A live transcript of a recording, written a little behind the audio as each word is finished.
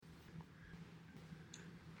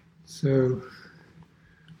So,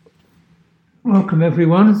 welcome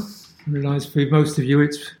everyone. I realise for most of you I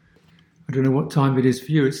don't know what time it is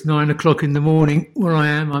for you, it's 9 o'clock in the morning where I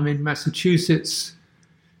am. I'm in Massachusetts,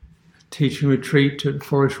 teaching retreat at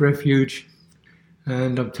Forest Refuge,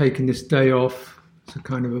 and I'm taking this day off. It's a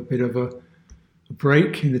kind of a bit of a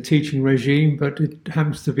break in the teaching regime, but it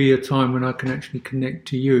happens to be a time when I can actually connect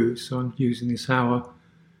to you, so I'm using this hour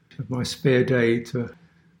of my spare day to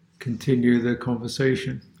continue the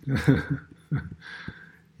conversation.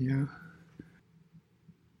 Yeah.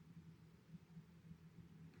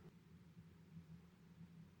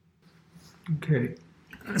 Okay,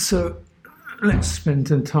 so let's spend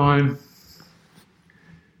some time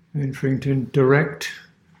entering into direct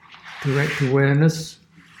awareness,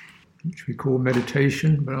 which we call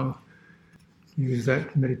meditation, but I'll use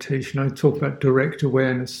that meditation. I talk about direct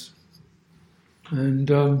awareness. And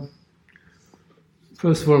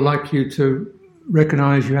first of all, I'd like you to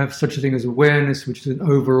recognize you have such a thing as awareness, which is an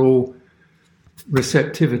overall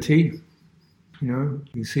receptivity. You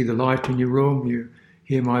see the light in your room, you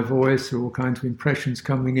hear my voice, there are all kinds of impressions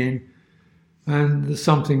coming in, and there's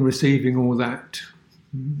something receiving all that.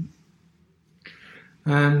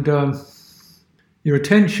 And your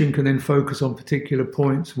attention can then focus on particular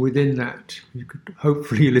points within that.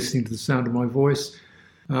 Hopefully you're listening to the sound of my voice,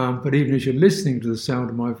 but even as you're listening to the sound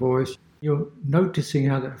of my voice, you're noticing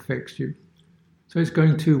how that affects you. So it's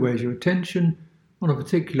going two ways. Your attention on a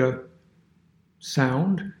particular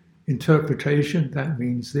sound, interpretation, that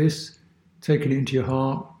means this, taking it into your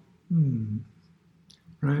heart,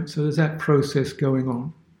 right? So there's that process going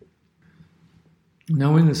on.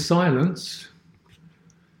 Now in the silence,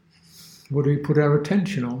 what do we put our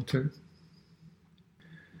attention onto?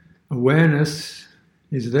 Awareness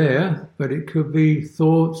is there, but it could be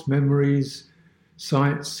thoughts, memories,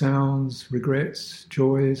 sights, sounds, regrets,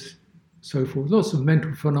 joys, so forth. Lots of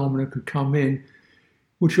mental phenomena could come in,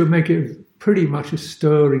 which would make it pretty much a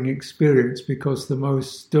stirring experience, because the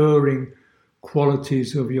most stirring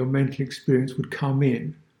qualities of your mental experience would come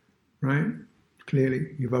in, right? Clearly,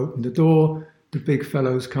 you've opened the door, the big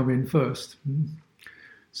fellows come in first.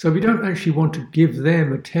 So we don't actually want to give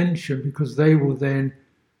them attention, because they will then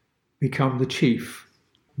become the chief.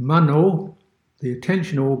 Mano, the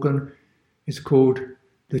attention organ, is called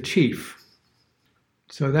the chief.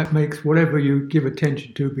 So that makes whatever you give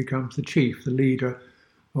attention to becomes the chief, the leader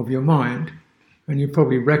of your mind. And you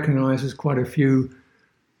probably recognize there's quite a few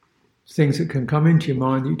things that can come into your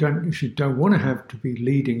mind that you don't want to have to be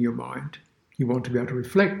leading your mind. You want to be able to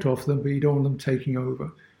reflect off them, but you don't want them taking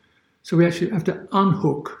over. So we actually have to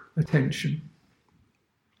unhook attention.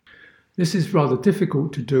 This is rather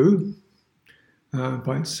difficult to do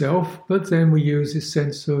by itself, but then we use this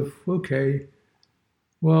sense of,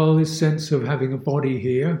 this sense of having a body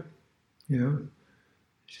here,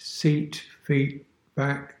 seat, feet,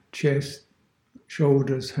 back, chest,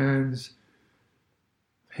 shoulders, hands,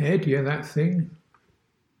 head, that thing.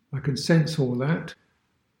 I can sense all that.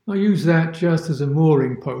 I use that just as a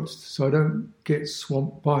mooring post, so I don't get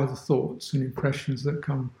swamped by the thoughts and impressions that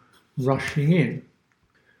come rushing in.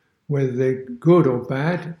 Whether they're good or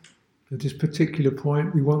bad, at this particular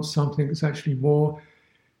point, we want something that's actually more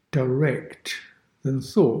direct than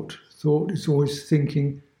thought. Thought is always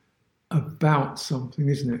thinking about something,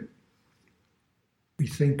 isn't it? We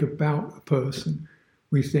think about a person.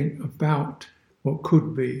 We think about what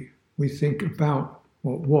could be. We think about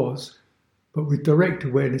what was. But with direct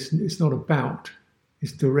awareness, it's not about,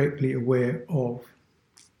 it's directly aware of.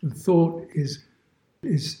 And thought is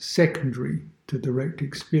secondary to direct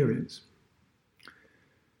experience.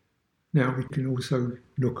 Now we can also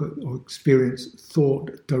look at or experience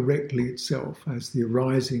thought directly itself as the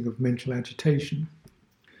arising of mental agitation.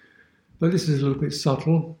 But this is a little bit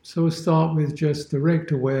subtle, so we'll start with just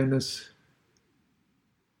direct awareness.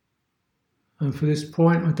 And for this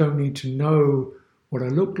point, I don't need to know what I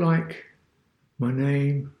look like, my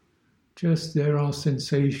name, just there are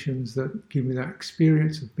sensations that give me that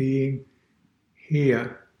experience of being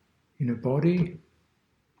here in a body.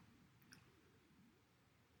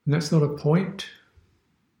 And that's not a point,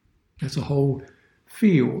 that's a whole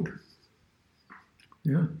field.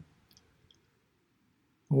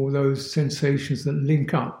 All those sensations that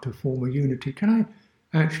link up to form a unity. Can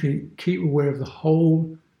I actually keep aware of the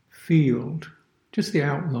whole field, just the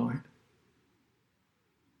outline?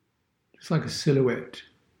 Just like a silhouette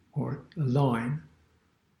or a line.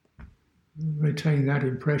 Retain that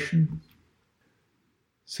impression.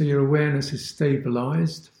 So your awareness is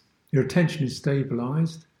stabilized, your attention is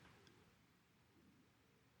stabilized.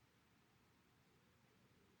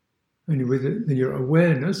 And with your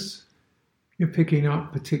awareness, you're picking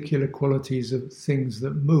up particular qualities of things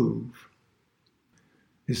that move.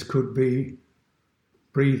 This could be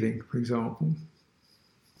breathing, for example.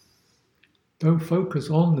 Don't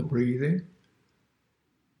focus on the breathing.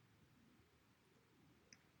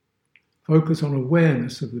 Focus on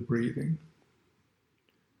awareness of the breathing.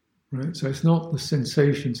 Right? So it's not the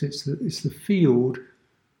sensations, it's the field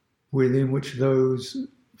within which those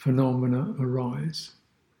phenomena arise.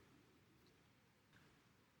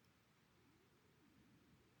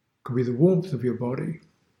 It could be the warmth of your body.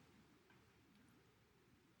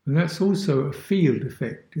 And that's also a field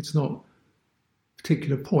effect. It's not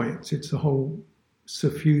particular points, it's a whole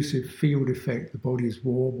suffusive field effect. The body is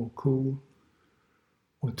warm or cool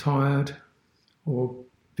or tired or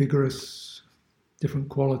vigorous. Different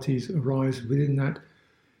qualities arise within that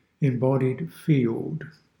embodied field.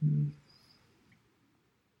 And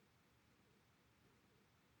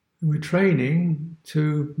we're training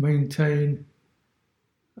to maintain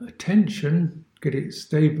attention, get it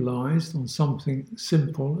stabilized on something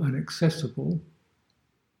simple and accessible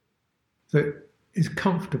that is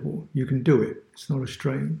comfortable. You can do it. It's not a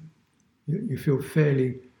strain. You feel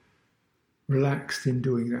fairly relaxed in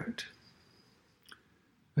doing that.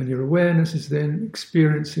 And your awareness is then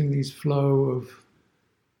experiencing these flow of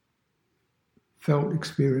felt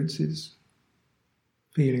experiences,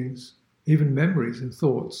 feelings, even memories and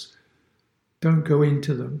thoughts. Don't go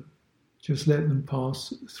into them. Just let them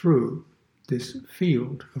pass through this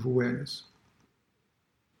field of awareness.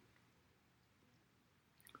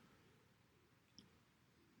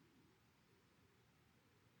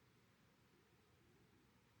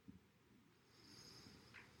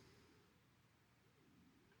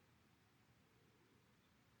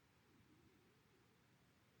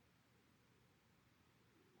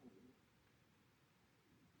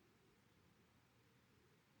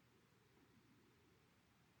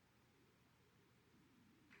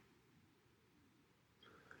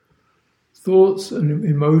 Thoughts and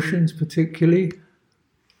emotions particularly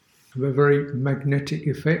have a very magnetic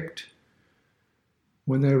effect.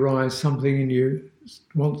 When they arise, something in you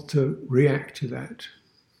wants to react to that,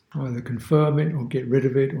 either confirm it or get rid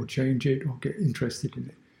of it or change it or get interested in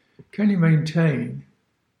it. Can you maintain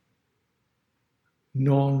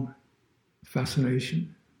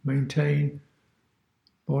non-fascination? Maintain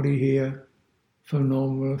body here,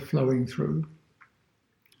 phenomena flowing through.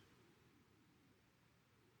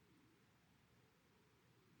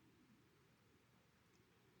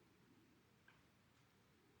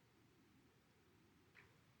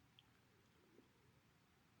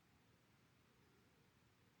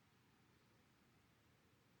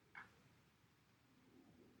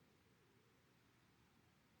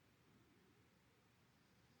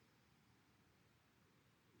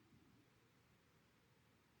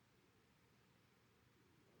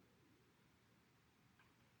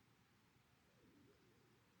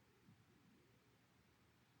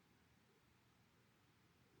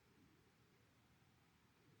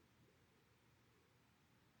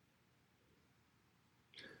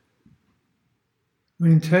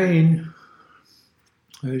 Maintain,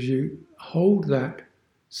 as you hold that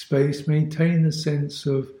space, maintain the sense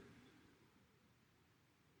of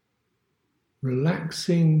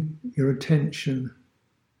relaxing your attention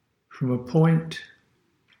from a point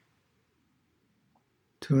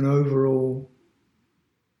to an overall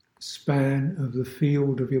span of the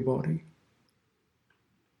field of your body.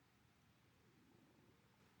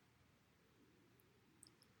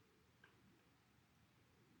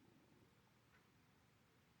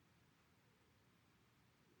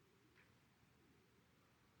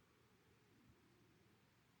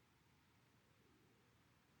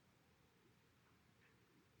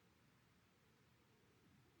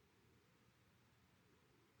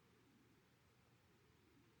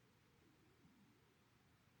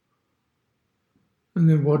 And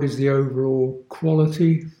then what is the overall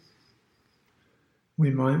quality? We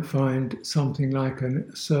might find something like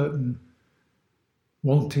a certain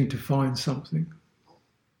wanting to find something,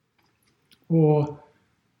 or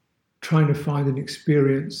trying to find an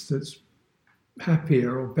experience that's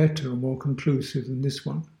happier or better or more conclusive than this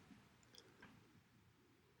one.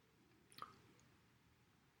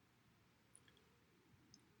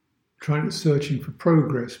 Searching for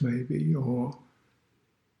progress maybe, or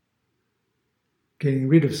getting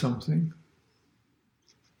rid of something.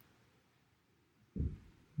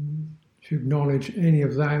 If you acknowledge any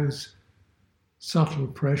of those subtle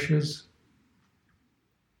pressures,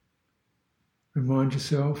 remind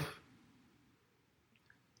yourself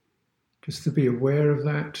just to be aware of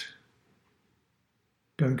that.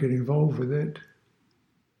 Don't get involved with it.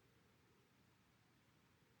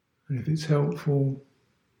 And if it's helpful,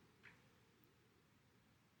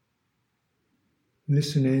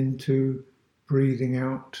 listening to breathing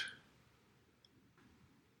out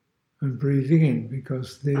and breathing in,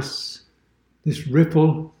 because this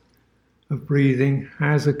ripple of breathing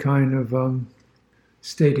has a kind of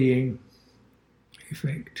steadying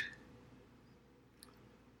effect.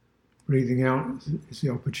 Breathing out is the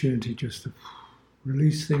opportunity just to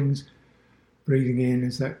release things. Breathing in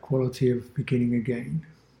is that quality of beginning again.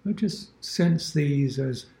 I just sense these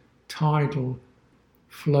as tidal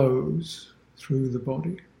flows through the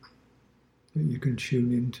body that you can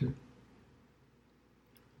tune into.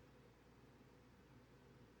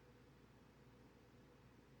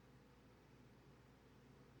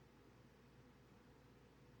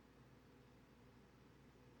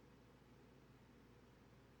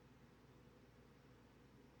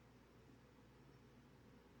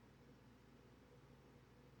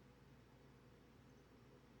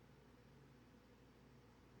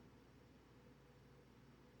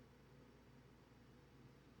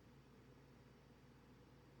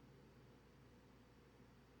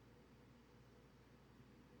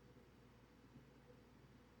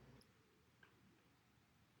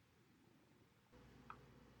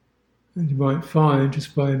 And you might find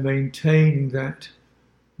just by maintaining that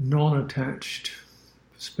non-attached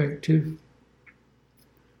perspective,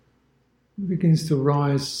 it begins to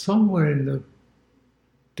rise somewhere in the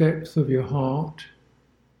depth of your heart,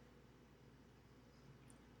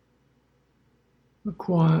 a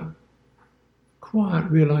quiet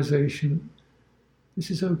realization,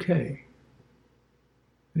 this is okay.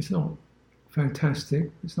 It's not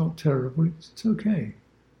fantastic, it's not terrible, it's okay.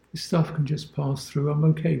 This stuff can just pass through, I'm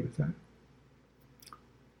okay with that.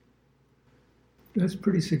 That's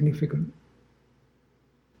pretty significant.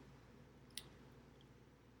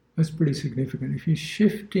 That's pretty significant. If you're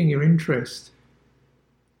shifting your interest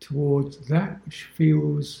towards that which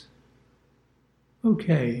feels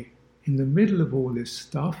okay in the middle of all this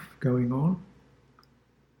stuff going on,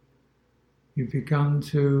 you've begun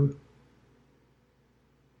to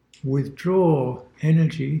withdraw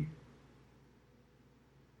energy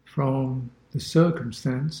from the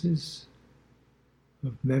circumstances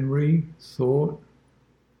of memory, thought,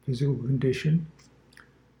 physical condition,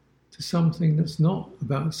 to something that's not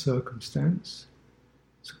about circumstance.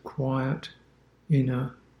 It's a quiet,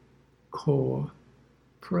 inner, core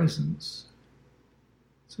presence.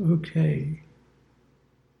 It's okay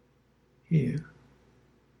here.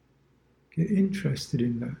 Get interested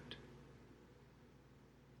in that.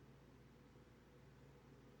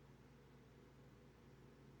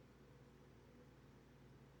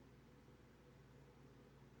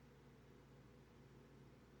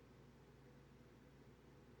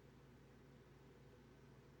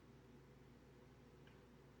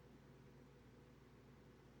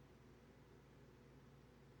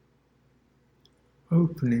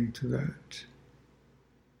 Opening to that,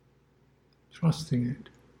 trusting it.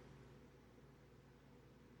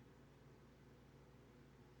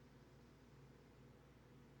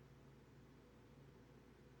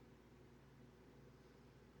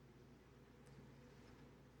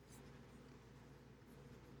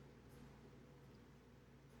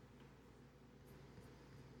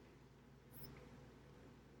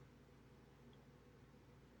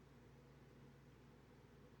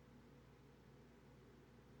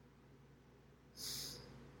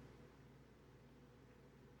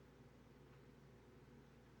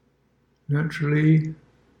 Naturally,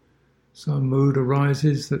 some mood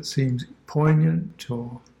arises that seems poignant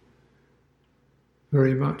or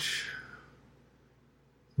very much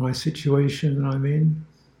my situation that I'm in.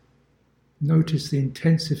 Notice the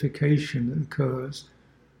intensification that occurs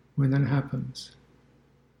when that happens.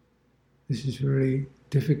 This is really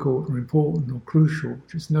difficult or important or crucial.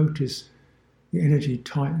 Just notice the energy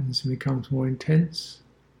tightens and becomes more intense.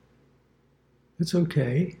 It's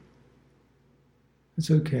okay. It's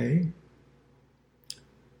okay.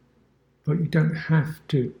 But you don't have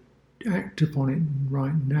to act upon it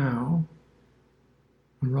right now.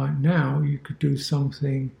 And right now you could do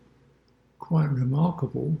something quite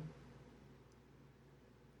remarkable,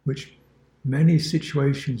 which many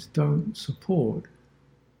situations don't support,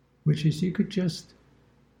 which is you could just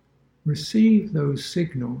receive those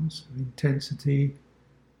signals of intensity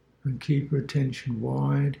and keep your attention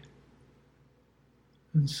wide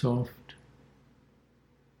and soft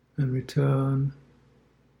and return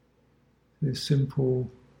this simple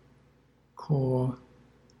core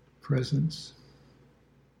presence.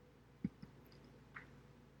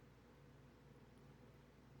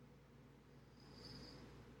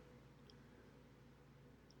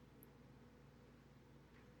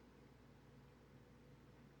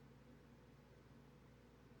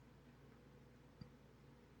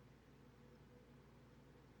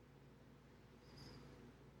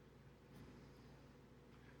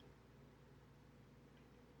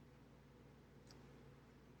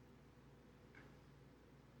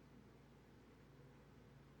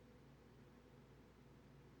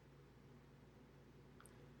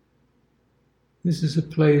 This is a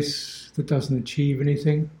place that doesn't achieve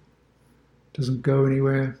anything, doesn't go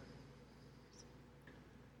anywhere,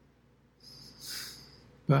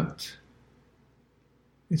 but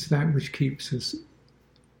it's that which keeps us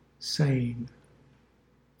sane.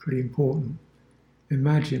 Pretty important.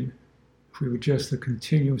 Imagine if we were just a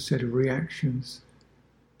continual set of reactions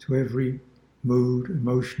to every mood,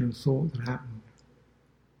 emotion and thought that happened.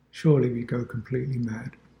 Surely we'd go completely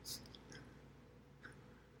mad.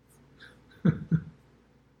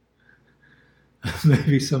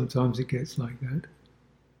 Maybe sometimes it gets like that.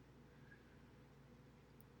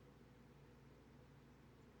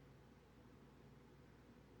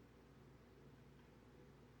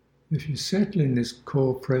 If you settle in this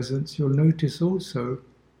core presence, you'll notice also,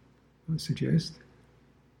 I suggest,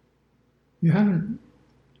 you haven't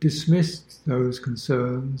dismissed those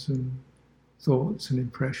concerns and thoughts and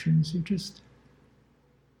impressions, you've just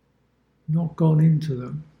not gone into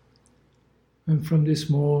them. And from this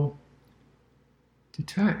more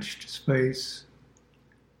detached space,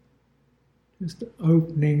 just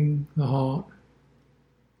opening the heart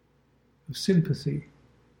of sympathy.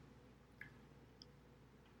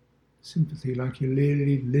 Sympathy, like you're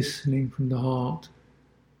really listening from the heart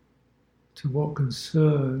to what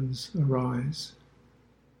concerns arise.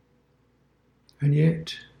 And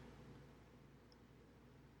yet,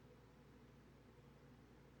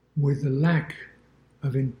 with the lack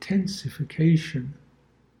of intensification,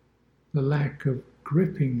 the lack of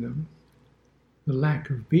gripping them, the lack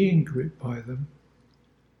of being gripped by them,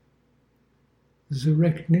 there's a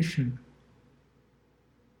recognition.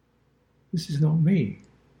 This is not me.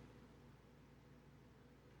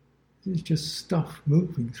 This is just stuff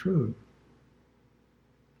moving through.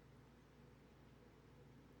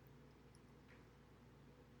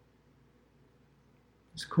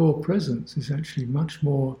 This core presence is actually much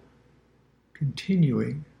more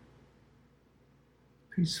continuing,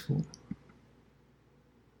 peaceful,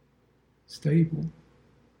 stable.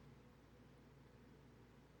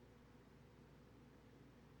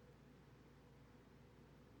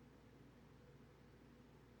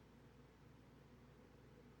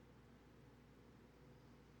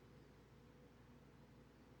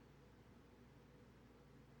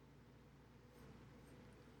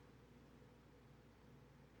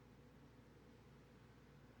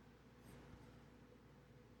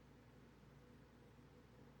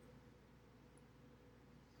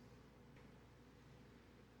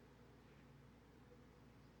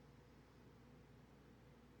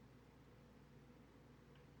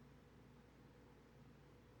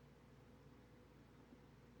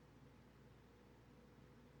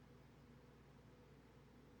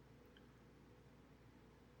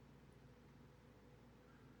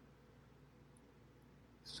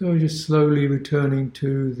 So just slowly returning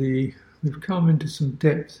to we've come into some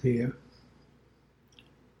depth here,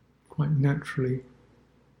 quite naturally.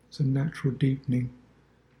 It's a natural deepening.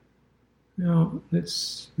 Now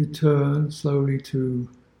let's return slowly to,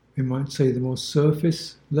 we might say, the more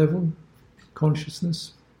surface level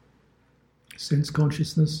consciousness, sense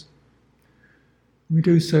consciousness. We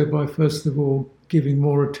do so by first of all giving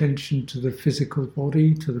more attention to the physical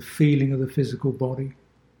body, to the feeling of the physical body.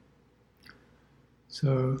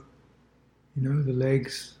 So, the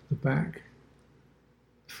legs, the back,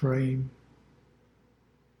 the frame.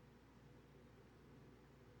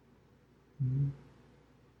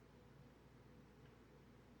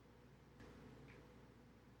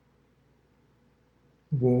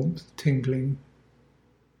 Warmth, tingling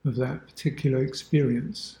of that particular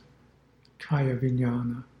experience. Kaya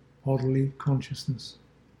Vijnana, bodily consciousness.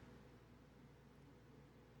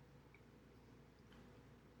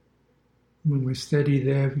 When we're steady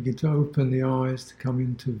there, we get to open the eyes to come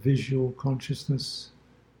into visual consciousness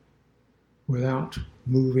without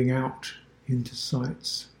moving out into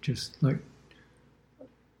sights, just like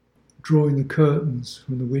drawing the curtains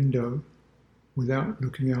from the window without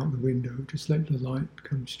looking out the window, just let the light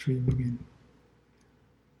come streaming in.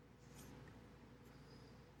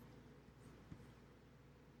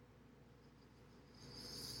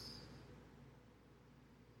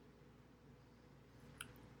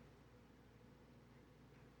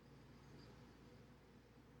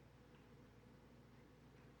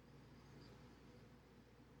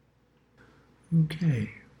 Okay.